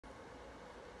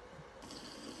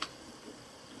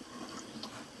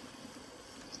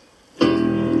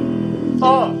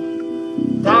up,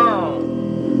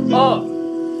 down, up.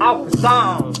 I was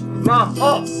down, now I'm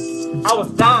up. I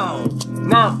was down,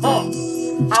 now I'm up.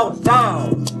 I was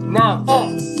down, now I'm up.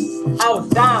 I was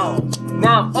down,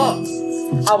 now I'm up.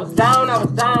 I was down, I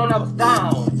was down, I was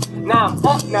down. Now I'm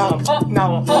up, now I'm up,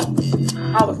 now I'm up.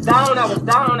 I was down, I was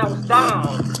down, I was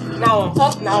down. Now I'm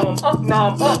up, now I'm up, now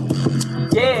I'm up.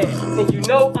 Yeah, and you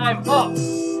know I'm up.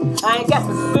 I ain't got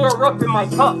the syrup in my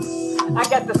cup. I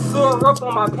got the syrup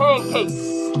on my pancakes.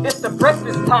 It's the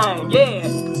breakfast time, yeah.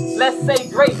 Let's say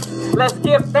grace. Let's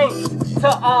give thanks to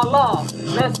Allah.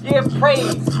 Let's give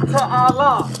praise to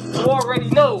Allah. You already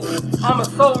know I'm a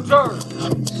soldier.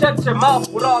 Shut your mouth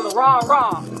with all the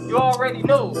rah-rah. You already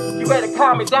know. You better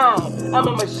calm it down. I'm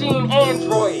a machine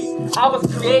android. I was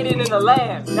created in the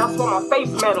lab. That's why my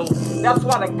face metal. That's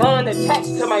why the gun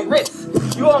attached to my wrist.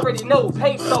 You already know,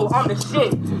 peso, I'm the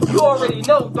shit. You already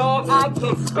know, dog, I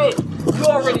can spit. You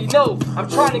already know, I'm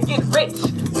trying to get rich.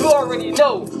 You already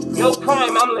know, no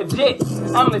crime, I'm legit.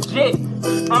 I'm legit,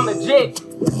 I'm legit.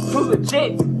 Too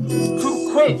legit, to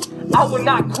quit. I will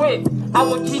not quit, I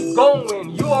will keep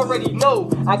going. You already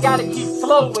know, I gotta keep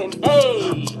flowing,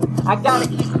 ayy. I gotta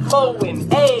keep flowing,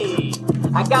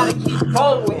 ayy. I gotta keep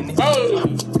going,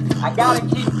 ayy. I gotta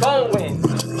keep going.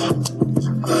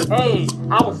 Hey,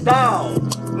 I was down,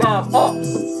 now I'm up.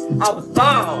 I was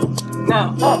down, now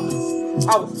I'm up.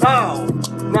 I was down,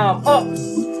 now I'm up.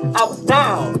 I was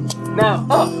down, now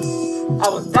I'm up. I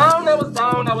was down, I was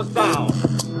down, I was down.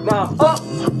 Now I'm up,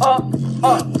 up,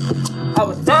 up. I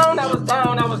was down, I was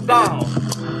down, I was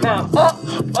down. Now I'm up,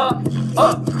 up,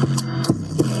 up.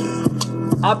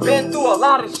 I've been through a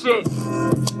lot of shit.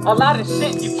 A lot of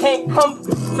shit you can't come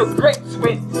to grips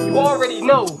with. You already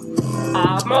know.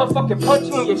 I motherfucking punch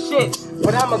you in your shit,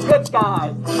 but I'm a good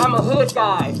guy, I'm a hood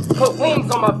guy. Put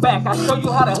wings on my back, I show you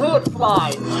how the hood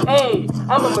fly. Hey,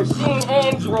 I'm a machine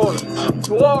android.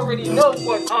 You already know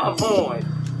what I'm on.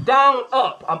 Down,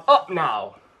 up, I'm up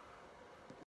now.